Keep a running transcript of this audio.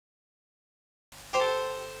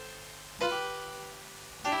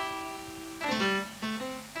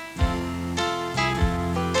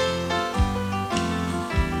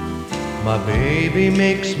My baby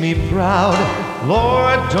makes me proud,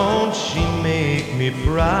 Lord, don't she make me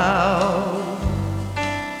proud.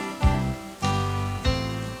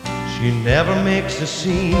 She never makes a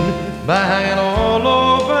scene by hanging all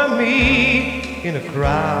over me in a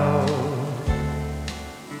crowd.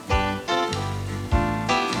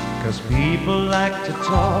 'Cause people like to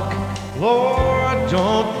talk, Lord,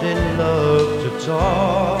 don't they love to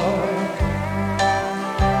talk.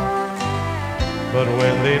 But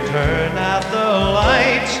when they turn out the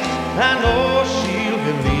lights, I know she'll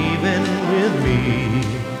be leaving with me.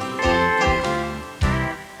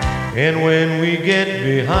 And when we get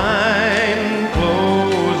behind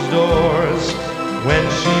closed doors, when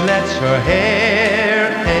she lets her hair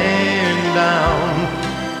hang down,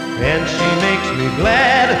 and she makes me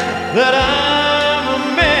glad that I'm a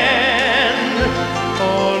man.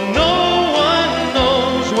 Oh, no one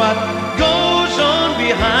knows what goes on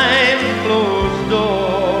behind closed doors.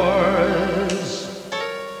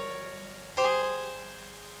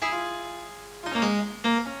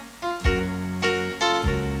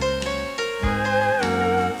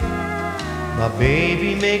 My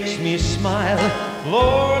baby makes me smile,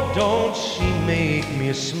 Lord, don't she make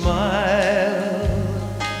me smile.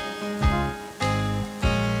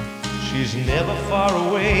 She's never far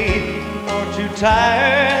away or too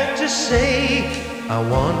tired to say, I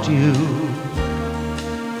want you.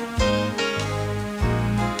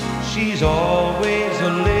 She's always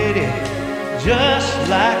a lady, just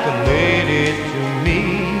like a lady to me.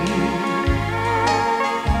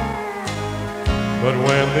 But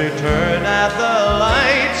when they turn out the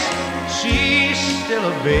lights, she's still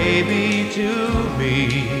a baby to me.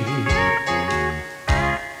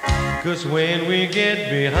 'Cause when we get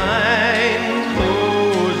behind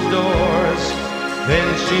closed doors, then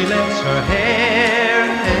she lets her hair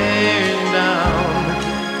hang down,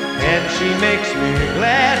 and she makes me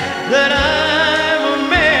glad that I'm a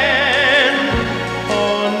man.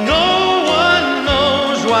 Oh, no one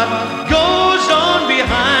knows what